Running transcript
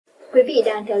Quý vị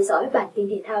đang theo dõi bản tin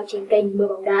thể thao trên kênh Mưa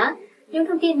Bóng Đá. Những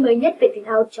thông tin mới nhất về thể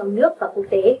thao trong nước và quốc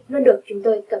tế luôn được chúng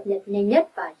tôi cập nhật nhanh nhất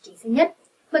và chính xác nhất.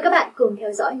 Mời các bạn cùng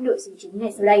theo dõi nội dung chính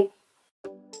ngay sau đây.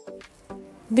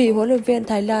 Vị huấn luyện viên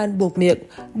Thái Lan buộc miệng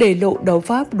để lộ đấu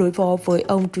pháp đối phó với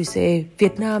ông Troussier,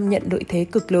 Việt Nam nhận lợi thế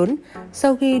cực lớn.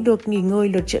 Sau khi được nghỉ ngơi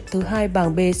lượt trận thứ 2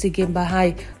 bảng B SEA Games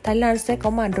 32, Thái Lan sẽ có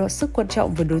màn đọ sức quan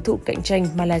trọng với đối thủ cạnh tranh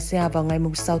Malaysia vào ngày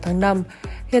 6 tháng 5.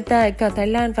 Hiện tại, cả Thái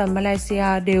Lan và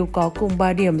Malaysia đều có cùng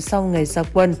 3 điểm sau ngày ra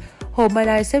quân. Hồ Mai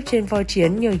Lai xếp trên voi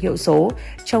chiến nhờ hiệu số,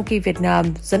 trong khi Việt Nam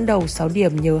dẫn đầu 6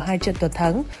 điểm nhờ 2 trận toàn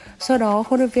thắng. Do đó,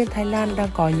 huấn luyện viên Thái Lan đang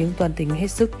có những toan tính hết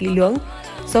sức kỹ lưỡng.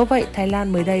 Dẫu vậy, Thái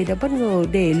Lan mới đây đã bất ngờ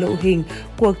để lộ hình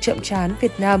cuộc chậm trán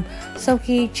Việt Nam sau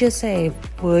khi chia sẻ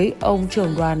với ông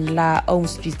trưởng đoàn là ông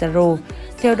Sritaro.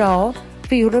 Theo đó,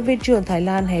 vị huấn luyện viên trưởng Thái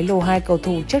Lan hé lộ 2 cầu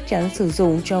thủ chắc chắn sử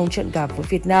dụng trong trận gặp với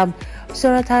Việt Nam.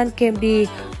 Jonathan Kemdi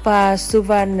và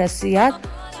Suvan Nasiat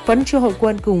vẫn chưa hội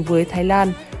quân cùng với Thái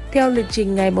Lan. Theo lịch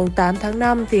trình ngày 8 tháng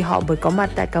 5 thì họ mới có mặt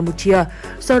tại Campuchia,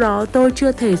 do đó tôi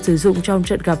chưa thể sử dụng trong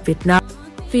trận gặp Việt Nam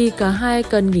vì cả hai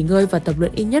cần nghỉ ngơi và tập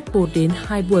luyện ít nhất 1 đến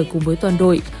 2 buổi cùng với toàn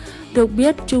đội. Được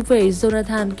biết, trung vệ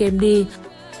Jonathan Kemdi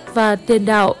và tiền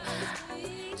đạo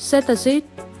Setasit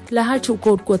là 2 trụ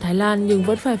cột của Thái Lan nhưng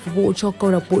vẫn phải phục vụ cho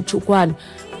câu lạc bộ chủ quản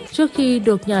trước khi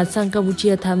được nhả sang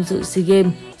Campuchia tham dự SEA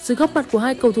Games. Sự góp mặt của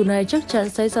 2 cầu thủ này chắc chắn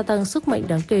sẽ gia tăng sức mạnh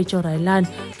đáng kể cho Thái Lan,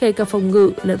 kể cả phòng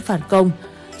ngự lẫn phản công.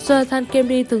 Jonathan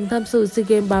Kemdi từng tham dự SEA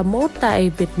Games 31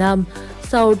 tại Việt Nam.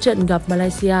 Sau trận gặp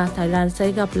Malaysia, Thái Lan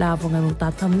sẽ gặp Lào vào ngày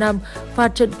 8 tháng 5 và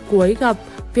trận cuối gặp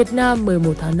Việt Nam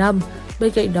 11 tháng 5.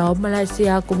 Bên cạnh đó,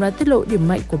 Malaysia cũng đã tiết lộ điểm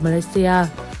mạnh của Malaysia.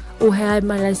 U22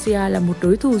 Malaysia là một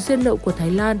đối thủ riêng nợ của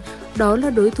Thái Lan, đó là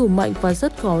đối thủ mạnh và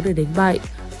rất khó để đánh bại.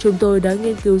 Chúng tôi đã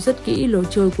nghiên cứu rất kỹ lối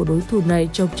chơi của đối thủ này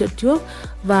trong trận trước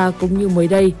và cũng như mới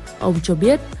đây, ông cho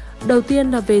biết. Đầu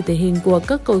tiên là về thể hình của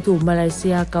các cầu thủ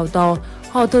Malaysia cao to,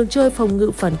 họ thường chơi phòng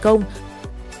ngự phản công.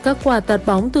 Các quả tạt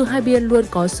bóng từ hai biên luôn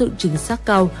có sự chính xác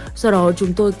cao, do đó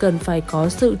chúng tôi cần phải có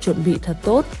sự chuẩn bị thật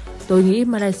tốt. Tôi nghĩ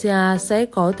Malaysia sẽ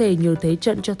có thể nhiều thế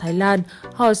trận cho Thái Lan,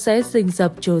 họ sẽ rình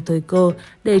rập chờ thời cơ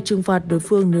để trừng phạt đối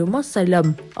phương nếu mắc sai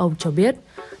lầm, ông cho biết.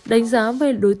 Đánh giá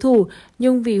về đối thủ,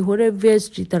 nhưng vì huấn luyện viên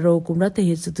Sritaro cũng đã thể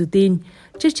hiện sự tự tin.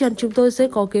 Chắc chắn chúng tôi sẽ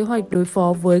có kế hoạch đối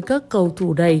phó với các cầu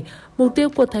thủ này. Mục tiêu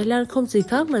của Thái Lan không gì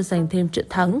khác là giành thêm trận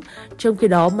thắng. Trong khi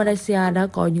đó, Malaysia đã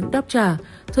có những đáp trả,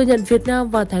 thừa nhận Việt Nam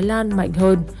và Thái Lan mạnh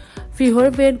hơn. Vì huấn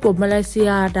luyện viên của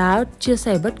Malaysia đã chia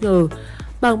sẻ bất ngờ.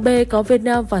 Bảng B có Việt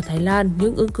Nam và Thái Lan,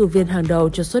 những ứng cử viên hàng đầu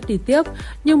cho suất đi tiếp,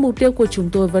 nhưng mục tiêu của chúng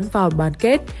tôi vẫn vào bán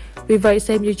kết. Vì vậy,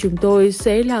 xem như chúng tôi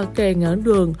sẽ là kẻ ngáng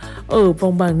đường ở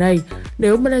vòng bảng này.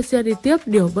 Nếu Malaysia đi tiếp,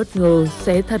 điều bất ngờ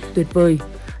sẽ thật tuyệt vời.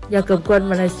 Nhà cầm quân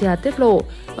Malaysia tiết lộ,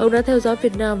 ông đã theo dõi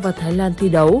Việt Nam và Thái Lan thi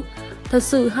đấu. Thật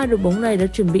sự, hai đội bóng này đã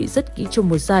chuẩn bị rất kỹ cho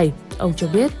mùa giải, ông cho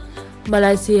biết.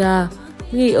 Malaysia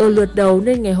nghỉ ở lượt đầu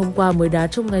nên ngày hôm qua mới đá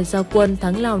trong ngày ra quân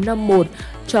thắng Lào 5-1.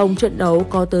 Trong trận đấu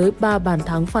có tới 3 bàn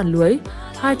thắng phản lưới.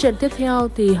 2 trận tiếp theo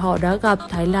thì họ đã gặp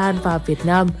Thái Lan và Việt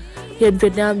Nam. Hiện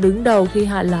Việt Nam đứng đầu khi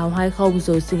hạ Lào 2-0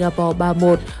 rồi Singapore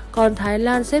 3-1, còn Thái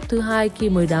Lan xếp thứ 2 khi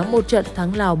mới đá một trận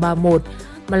thắng Lào 3-1.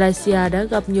 Malaysia đã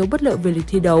gặp nhiều bất lợi về lịch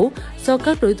thi đấu do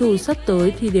các đối thủ sắp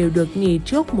tới thì đều được nghỉ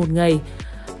trước một ngày.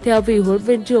 Theo vị huấn luyện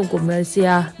viên trưởng của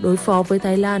Malaysia, đối phó với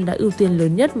Thái Lan đã ưu tiên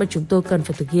lớn nhất mà chúng tôi cần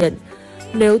phải thực hiện.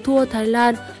 Nếu thua Thái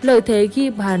Lan, lợi thế ghi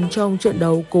bàn trong trận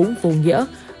đấu cũng vô nghĩa.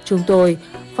 Chúng tôi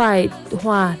phải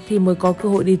hòa thì mới có cơ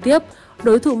hội đi tiếp.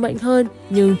 Đối thủ mạnh hơn,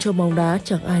 nhưng trong bóng đá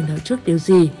chẳng ai nói trước điều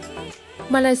gì.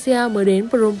 Malaysia mới đến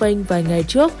Phnom Penh vài ngày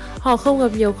trước, họ không gặp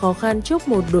nhiều khó khăn trước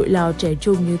một đội Lào trẻ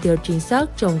trung như theo chính xác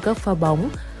trong các pha bóng.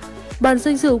 Bàn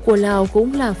danh dự của Lào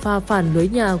cũng là pha phản lưới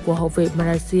nhà của hậu vệ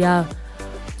Malaysia.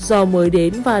 Do mới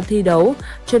đến và thi đấu,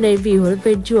 cho nên vị huấn luyện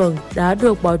viên trưởng đã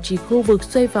được báo chí khu vực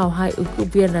xoay vào 2 ứng cử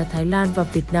viên là Thái Lan và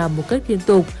Việt Nam một cách liên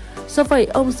tục. Do vậy,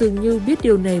 ông dường như biết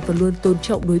điều này và luôn tôn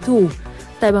trọng đối thủ.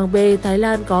 Tại bảng B, Thái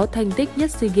Lan có thành tích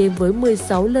nhất SEA Games với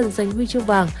 16 lần giành huy chương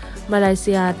vàng,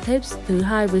 Malaysia xếp thứ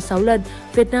 2 với 6 lần,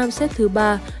 Việt Nam xếp thứ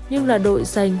 3 nhưng là đội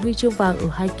giành huy chương vàng ở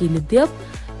 2 kỳ liên tiếp.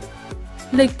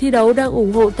 Lịch thi đấu đang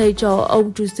ủng hộ thầy trò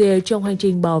ông Troussier trong hành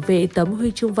trình bảo vệ tấm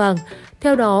huy chương vàng.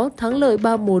 Theo đó, thắng lợi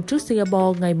 3-1 trước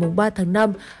Singapore ngày 3 tháng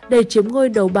 5 để chiếm ngôi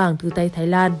đầu bảng từ tay Thái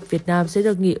Lan, Việt Nam sẽ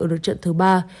được nghỉ ở lượt trận thứ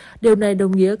 3. Điều này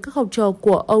đồng nghĩa các học trò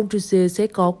của ông Troussier sẽ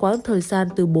có quãng thời gian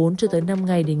từ 4 cho tới 5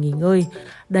 ngày để nghỉ ngơi.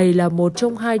 Đây là một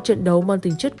trong 2 trận đấu mang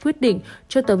tính chất quyết định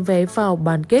cho tấm vé vào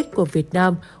bán kết của Việt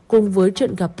Nam cùng với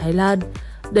trận gặp Thái Lan.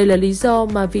 Đây là lý do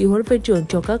mà vị huấn luyện viên trưởng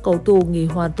cho các cầu thủ nghỉ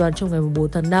hoàn toàn trong ngày 4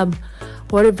 tháng 5.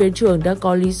 Huấn luyện viên trưởng đã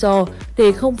có lý do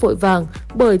để không vội vàng,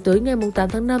 bởi tới ngày 8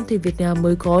 tháng 5 thì Việt Nam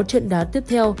mới có trận đá tiếp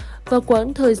theo và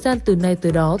quãng thời gian từ nay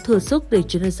tới đó thừa sức để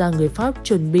chuyên gia người Pháp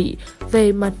chuẩn bị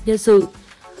về mặt nhân sự.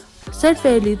 Xét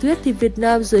về lý thuyết thì Việt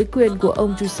Nam dưới quyền của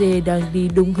ông Troussier đang đi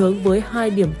đúng hướng với 2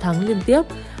 điểm thắng liên tiếp.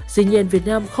 Dĩ nhiên Việt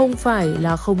Nam không phải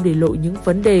là không để lộ những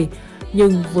vấn đề,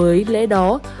 nhưng với lẽ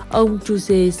đó, ông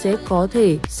Troussier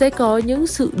sẽ có những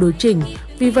sự điều chỉnh.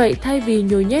 Vì vậy, thay vì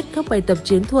nhồi nhét các bài tập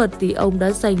chiến thuật thì ông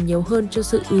đã dành nhiều hơn cho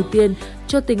sự ưu tiên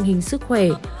cho tình hình sức khỏe.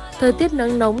 Thời tiết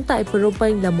nắng nóng tại Phnom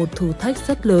Penh là một thử thách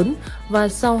rất lớn và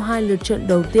sau 2 lượt trận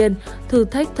đầu tiên, thử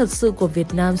thách thật sự của Việt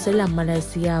Nam sẽ là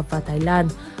Malaysia và Thái Lan.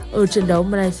 Ở trận đấu,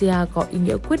 Malaysia có ý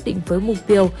nghĩa quyết định với mục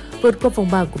tiêu vượt qua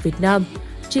vòng bảng của Việt Nam.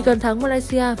 Chỉ cần thắng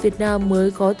Malaysia, Việt Nam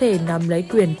mới có thể nắm lấy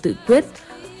quyền tự quyết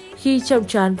khi chạm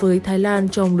trán với Thái Lan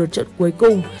trong lượt trận cuối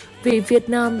cùng, vì Việt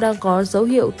Nam đang có dấu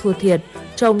hiệu thua thiệt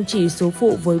trong chỉ số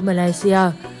phụ với Malaysia.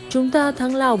 Chúng ta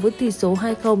thắng Lào với tỷ số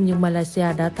 2-0 nhưng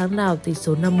Malaysia đã thắng Lào tỷ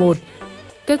số 5-1.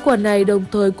 Kết quả này đồng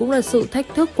thời cũng là sự thách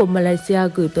thức của Malaysia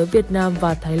gửi tới Việt Nam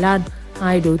và Thái Lan,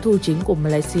 hai đối thủ chính của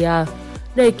Malaysia.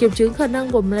 Để kiểm chứng khả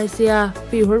năng của Malaysia,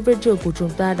 vị huấn luyện viên trưởng của chúng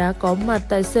ta đã có mặt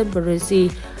tại sân Brazil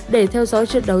để theo dõi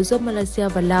trận đấu giữa Malaysia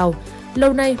và Lào.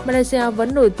 Lâu nay, Malaysia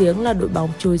vẫn nổi tiếng là đội bóng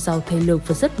trôi giàu thể lực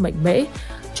và rất mạnh mẽ,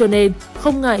 cho nên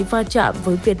không ngại va chạm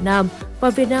với Việt Nam và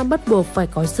Việt Nam bắt buộc phải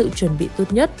có sự chuẩn bị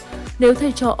tốt nhất. Nếu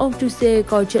thầy trò ông Troussier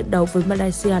coi trận đấu với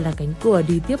Malaysia là cánh cửa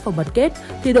đi tiếp vào bán kết,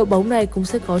 thì đội bóng này cũng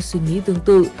sẽ có suy nghĩ tương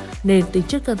tự, nên tính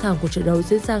chất căng thẳng của trận đấu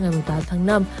diễn ra ngày 8 tháng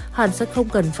 5 hẳn sẽ không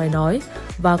cần phải nói.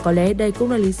 Và có lẽ đây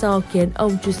cũng là lý do khiến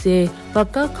ông Troussier và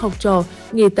các học trò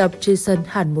nghỉ tập trên sân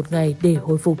hẳn một ngày để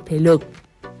hồi phục thể lực.